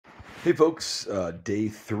Hey folks, day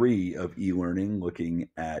three of e-learning, looking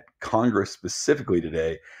at Congress specifically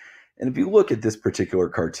today. And if you look at this particular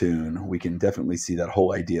cartoon, we can definitely see that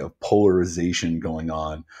whole idea of polarization going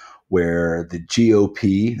on, where the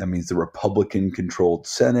GOP, that means the Republican controlled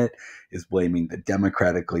Senate, is blaming the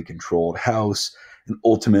democratically controlled House, and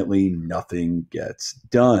ultimately nothing gets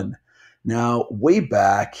done. Now, way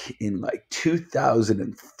back in like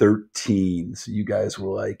 2013, so you guys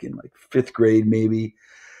were like in like fifth grade maybe,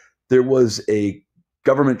 there was a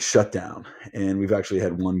government shutdown, and we've actually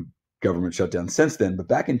had one government shutdown since then. But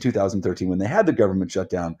back in 2013, when they had the government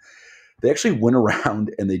shutdown, they actually went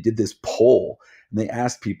around and they did this poll, and they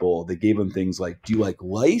asked people, they gave them things like, do you like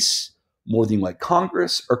lice more than you like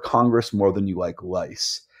Congress, or Congress more than you like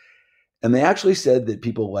lice? And they actually said that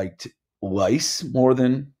people liked lice more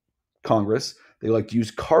than Congress. They liked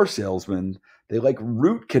used car salesmen. They like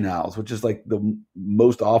root canals, which is like the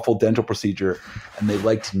most awful dental procedure. And they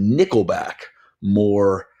liked Nickelback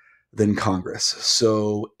more than Congress.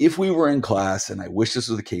 So if we were in class, and I wish this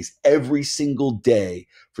was the case, every single day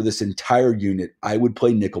for this entire unit, I would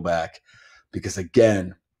play Nickelback because,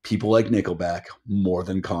 again, people like Nickelback more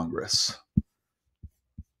than Congress.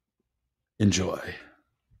 Enjoy.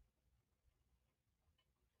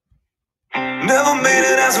 Never made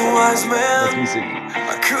it as a wise That's me man. singing.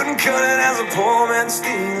 I couldn't cut it as a poor man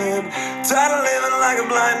stealing. Tired of living like a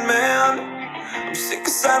blind man. I'm sick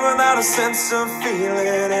aside without a sense of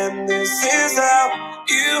feeling. And this is how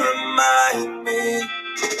you remind me.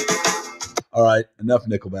 All right, enough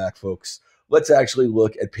Nickelback, folks. Let's actually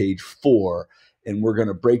look at page 4, and we're going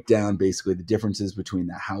to break down basically the differences between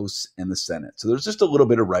the House and the Senate. So there's just a little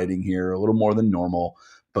bit of writing here, a little more than normal,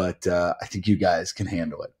 but I think you guys can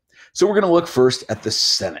handle it. So we're going to look first at the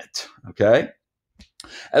Senate, okay?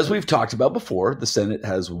 As we've talked about before, the Senate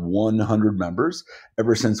has 100 members.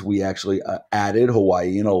 Ever since we actually added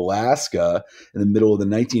Hawaii and Alaska in the middle of the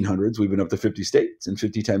 1900s, we've been up to 50 states, and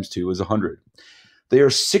 50 times 2 is 100. They are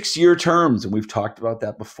 6-year terms, and we've talked about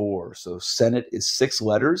that before. So Senate is 6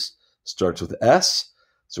 letters, starts with S.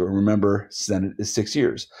 So remember, Senate is 6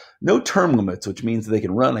 years. No term limits, which means they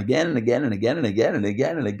can run again and again and again and again and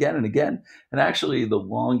again and again and again. And actually, the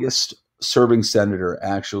longest serving senator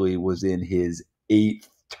actually was in his 8th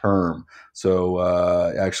term. So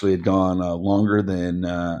actually had gone longer than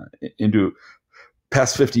into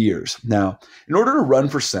past 50 years. Now, in order to run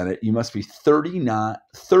for Senate, you must be 30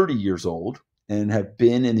 years old and have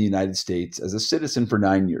been in the United States as a citizen for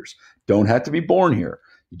 9 years. Don't have to be born here.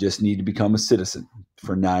 You just need to become a citizen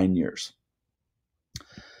for 9 years.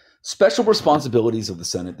 Special responsibilities of the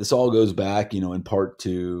Senate. This all goes back, in part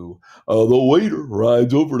to the waiter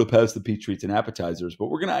rides over to pass the peach treats and appetizers. But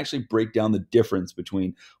we're going to actually break down the difference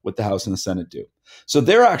between what the House and the Senate do. So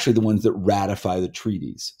they're actually the ones that ratify the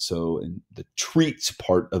treaties. So in the treats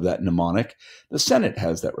part of that mnemonic, the Senate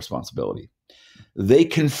has that responsibility. They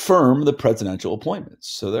confirm the presidential appointments.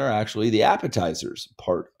 So they're actually the appetizers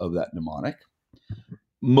part of that mnemonic,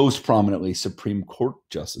 most prominently Supreme Court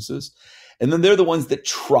justices. And then they're the ones that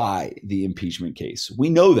try the impeachment case. We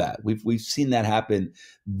know that. We've seen that happen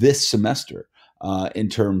this semester in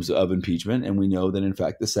terms of impeachment. And we know that, in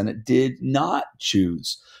fact, the Senate did not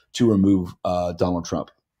choose to remove Donald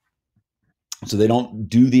Trump. So they don't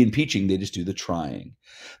do the impeaching. They just do the trying.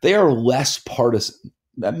 They are less partisan.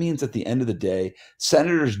 That means at the end of the day,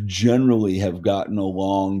 senators generally have gotten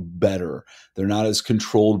along better. They're not as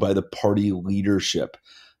controlled by the party leadership.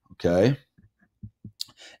 Okay.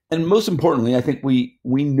 And most importantly, I think we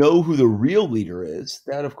know who the real leader is.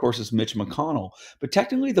 That, of course, is Mitch McConnell. But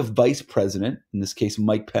technically, the vice president, in this case,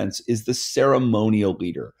 Mike Pence, is the ceremonial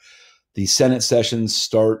leader. The Senate sessions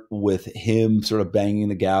start with him sort of banging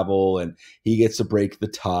the gavel, and he gets to break the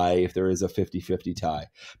tie if there is a 50-50 tie.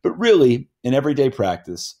 But really, in everyday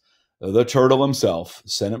practice, the turtle himself,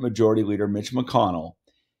 Senate Majority Leader Mitch McConnell,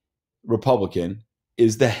 Republican,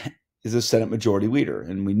 is the Senate Majority Leader.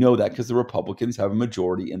 And we know that because the Republicans have a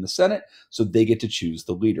majority in the Senate, so they get to choose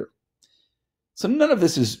the leader. So none of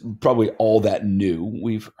this is probably all that new.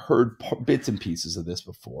 We've heard bits and pieces of this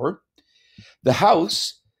before. The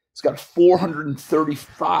House, it's got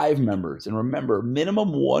 435 members. And remember,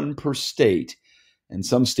 minimum 1 per state. And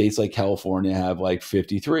some states like California have like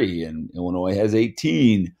 53 and Illinois has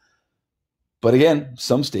 18. But again,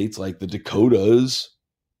 some states like the Dakotas,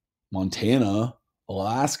 Montana,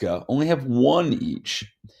 Alaska only have 1 each.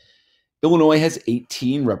 Illinois has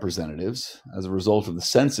 18 representatives. As a result of the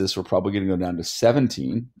census, we're probably going to go down to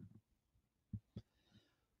 17.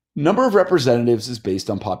 Number of representatives is based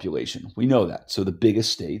on population. We know that. So the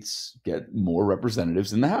biggest states get more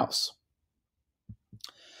representatives in the House.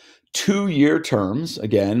 2-year terms.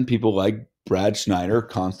 Again, people like Brad Schneider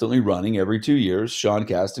constantly running every 2 years, Sean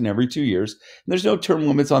Casten every 2 years, and there's no term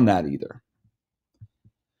limits on that either.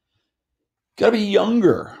 Got to be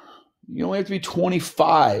younger. You only have to be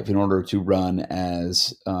 25 in order to run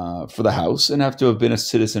as for the House and have to have been a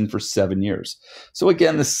citizen for 7 years. So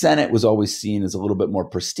again, the Senate was always seen as a little bit more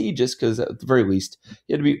prestigious because at the very least,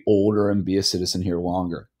 you had to be older and be a citizen here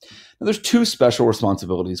longer. Now, there's two special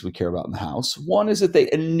responsibilities we care about in the House. One is that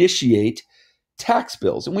they initiate tax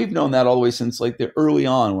bills. And we've known that all the way since like the early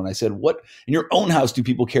on when I said, what in your own house do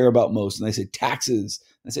people care about most? And they say taxes.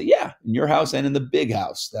 And I say, yeah, in your house and in the big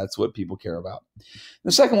house. That's what people care about.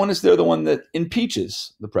 The second one is they're the one that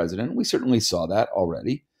impeaches the president. We certainly saw that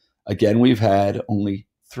already. Again, we've had only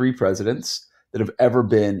 3 presidents that have ever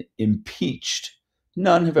been impeached.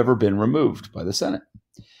 None have ever been removed by the Senate.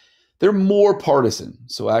 They're more partisan.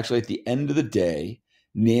 So actually at the end of the day,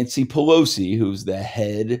 Nancy Pelosi, who's the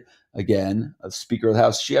head, again, of Speaker of the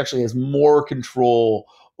House, she actually has more control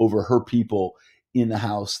over her people in the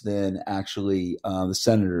House than actually the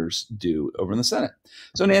senators do over in the Senate.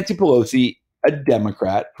 So Nancy Pelosi, a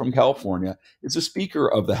Democrat from California, is the Speaker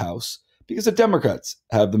of the House because the Democrats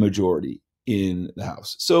have the majority in the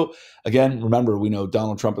House. So again, remember, we know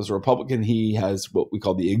Donald Trump is a Republican. He has what we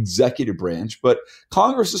call the executive branch, but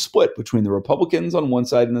Congress is split between the Republicans on one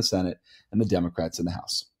side in the Senate and the Democrats in the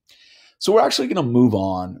House. So we're actually going to move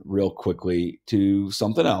on real quickly to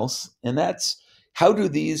something else, and that's how do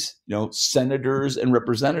these, senators and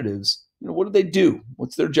representatives, what do they do?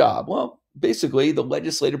 What's their job? Well, basically, the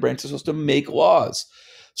legislative branch is supposed to make laws.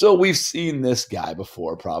 So we've seen this guy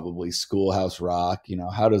before, probably Schoolhouse Rock.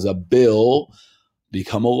 How does a bill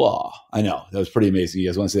become a law? I know, that was pretty amazing. You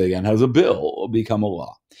guys want to say it again? How does a bill become a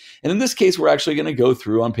law? And in this case, we're actually going to go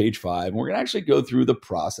through on page 5, and we're going to actually go through the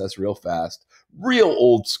process real fast, real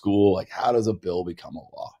old school, like how does a bill become a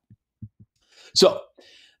law? So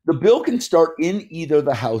the bill can start in either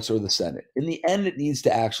the House or the Senate. In the end, it needs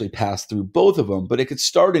to actually pass through both of them, but it could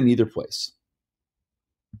start in either place.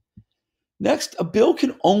 Next, a bill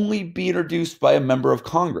can only be introduced by a member of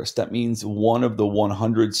Congress. That means one of the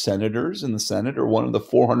 100 senators in the Senate or one of the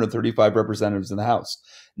 435 representatives in the House,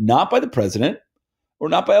 not by the president or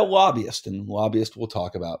not by a lobbyist, and lobbyist we'll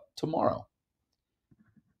talk about tomorrow.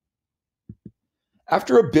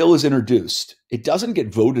 After a bill is introduced, it doesn't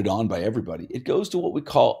get voted on by everybody. It goes to what we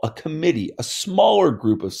call a committee, a smaller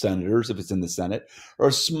group of senators if it's in the Senate, or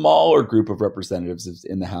a smaller group of representatives if it's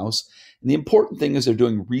in the House. And the important thing is they're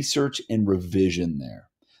doing research and revision there.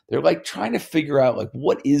 They're like trying to figure out, like,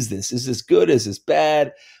 what is this? Is this good? Is this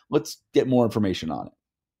bad? Let's get more information on it.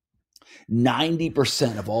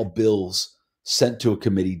 90% of all bills sent to a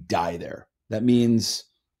committee die there. That means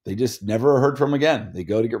they just never heard from again. They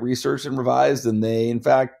go to get researched and revised, and they, in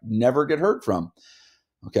fact, never get heard from.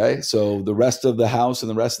 Okay, so the rest of the House and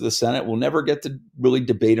the rest of the Senate will never get to really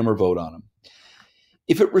debate them or vote on them.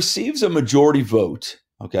 If it receives a majority vote,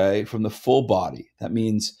 okay, from the full body, that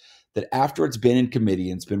means that after it's been in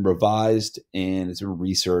committee and it's been revised and it's been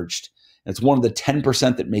researched, and it's one of the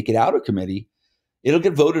 10% that make it out of committee, it'll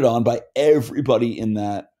get voted on by everybody in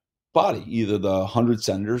that body, either the 100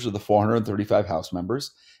 senators or the 435 House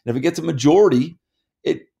members. And if it gets a majority,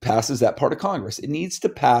 it passes that part of Congress. It needs to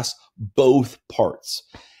pass both parts.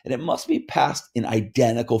 And it must be passed in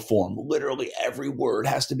identical form. Literally every word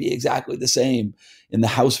has to be exactly the same in the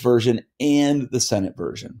House version and the Senate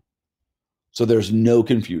version. So there's no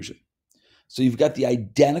confusion. So you've got the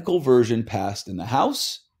identical version passed in the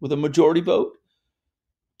House with a majority vote,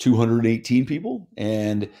 218 people,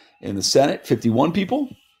 and in the Senate, 51 people.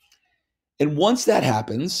 And once that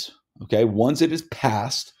happens, okay, once it is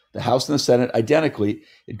passed, the House and the Senate identically,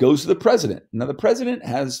 it goes to the president. Now, the president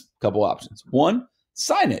has a couple options. One,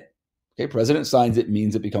 sign it. Okay, president signs it,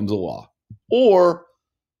 means it becomes a law. Or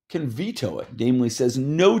can veto it, namely says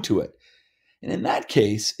no to it. And in that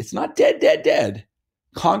case, it's not dead.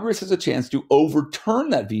 Congress has a chance to overturn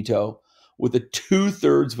that veto with a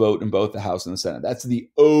 2/3 vote in both the House and the Senate. That's the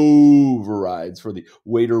overrides for the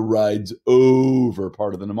waiter rides over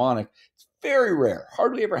part of the mnemonic. It's very rare,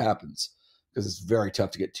 hardly ever happens, because it's very tough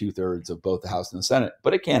to get 2/3 of both the House and the Senate,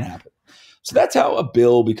 but it can happen. So that's how a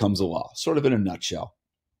bill becomes a law, sort of in a nutshell.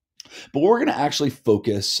 But we're going to actually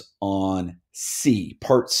focus on C,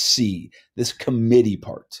 part C, this committee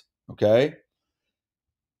part, okay?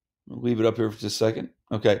 I'll leave it up here for just a second.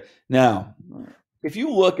 Okay, now, if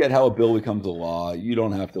you look at how a bill becomes a law, you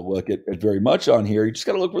don't have to look at very much on here. You just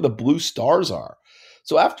got to look where the blue stars are.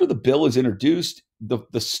 So after the bill is introduced,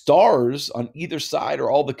 the stars on either side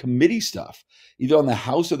are all the committee stuff, either on the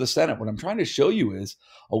House or the Senate. What I'm trying to show you is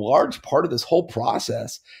a large part of this whole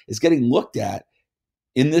process is getting looked at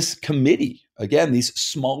in this committee Again, these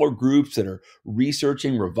smaller groups that are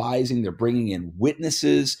researching, revising, they're bringing in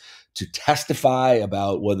witnesses to testify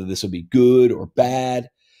about whether this will be good or bad.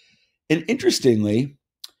 And interestingly,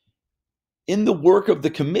 in the work of the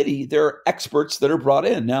committee, there are experts that are brought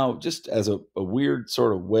in. Now, just as a weird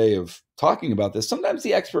sort of way of talking about this, sometimes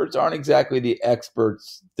the experts aren't exactly the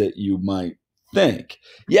experts that you might think.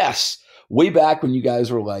 Yes, way back when you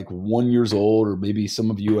guys were like 1 year old, or maybe some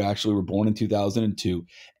of you actually were born in 2002,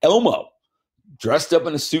 Elmo dressed up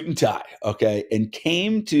in a suit and tie, okay, and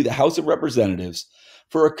came to the House of Representatives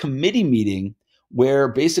for a committee meeting where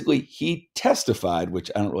basically he testified, which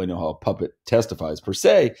I don't really know how a puppet testifies per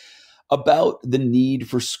se, about the need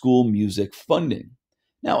for school music funding.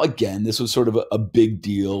 Now, again, this was sort of a big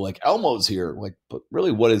deal. Like, Elmo's here. Like, but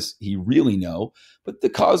really, what does he really know? But the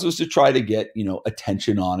cause was to try to get,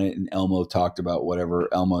 attention on it. And Elmo talked about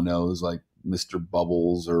whatever Elmo knows, like Mr.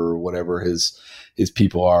 Bubbles or whatever his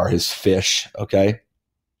people are, his fish. Okay.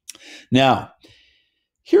 Now,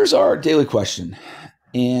 here's our daily question.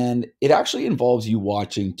 And it actually involves you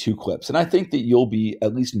watching two clips. And I think that you'll be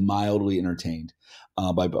at least mildly entertained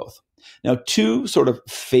by both. Now, two sort of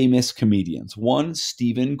famous comedians. One,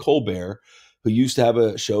 Stephen Colbert, who used to have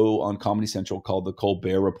a show on Comedy Central called The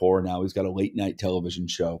Colbert Report. Now he's got a late night television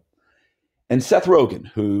show. And Seth Rogen,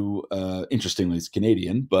 who interestingly is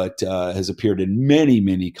Canadian, but has appeared in many,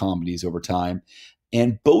 many comedies over time.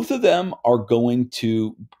 And both of them are going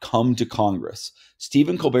to come to Congress.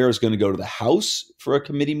 Stephen Colbert is going to go to the House for a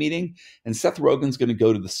committee meeting, and Seth Rogen is going to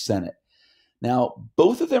go to the Senate. Now,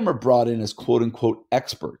 both of them are brought in as quote unquote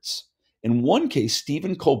experts. In one case,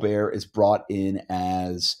 Stephen Colbert is brought in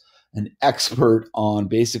as an expert on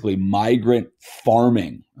basically migrant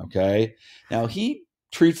farming. Okay. Now, he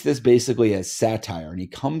treats this basically as satire, and he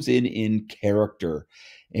comes in character,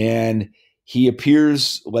 and he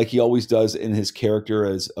appears like he always does in his character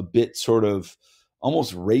as a bit sort of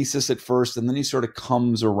almost racist at first, and then he sort of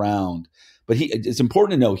comes around. But it's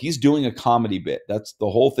important to know he's doing a comedy bit. That's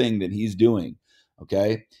the whole thing that he's doing.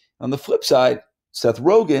 Okay. On the flip side, Seth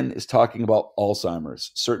Rogen is talking about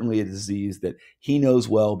Alzheimer's, certainly a disease that he knows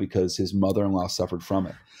well because his mother-in-law suffered from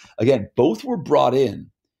it. Again, both were brought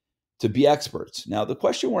in to be experts. Now, the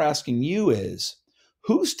question we're asking you is,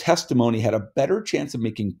 whose testimony had a better chance of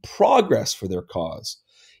making progress for their cause?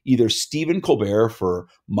 Either Stephen Colbert for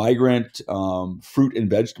migrant fruit and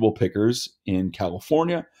vegetable pickers in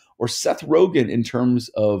California, or Seth Rogen in terms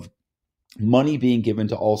of money being given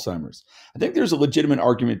to Alzheimer's. I think there's a legitimate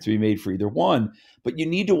argument to be made for either one, but you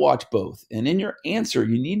need to watch both. And in your answer,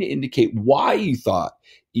 you need to indicate why you thought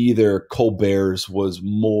either Colbert's was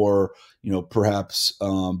more, perhaps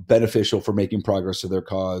beneficial for making progress to their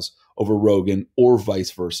cause over Rogan, or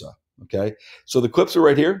vice versa. Okay. So the clips are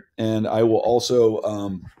right here, and I will also,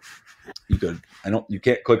 you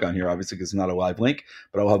can't click on here, obviously, because it's not a live link,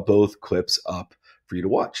 but I'll have both clips up for you to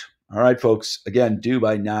watch. All right, folks, again, due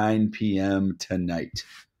by 9 p.m. tonight.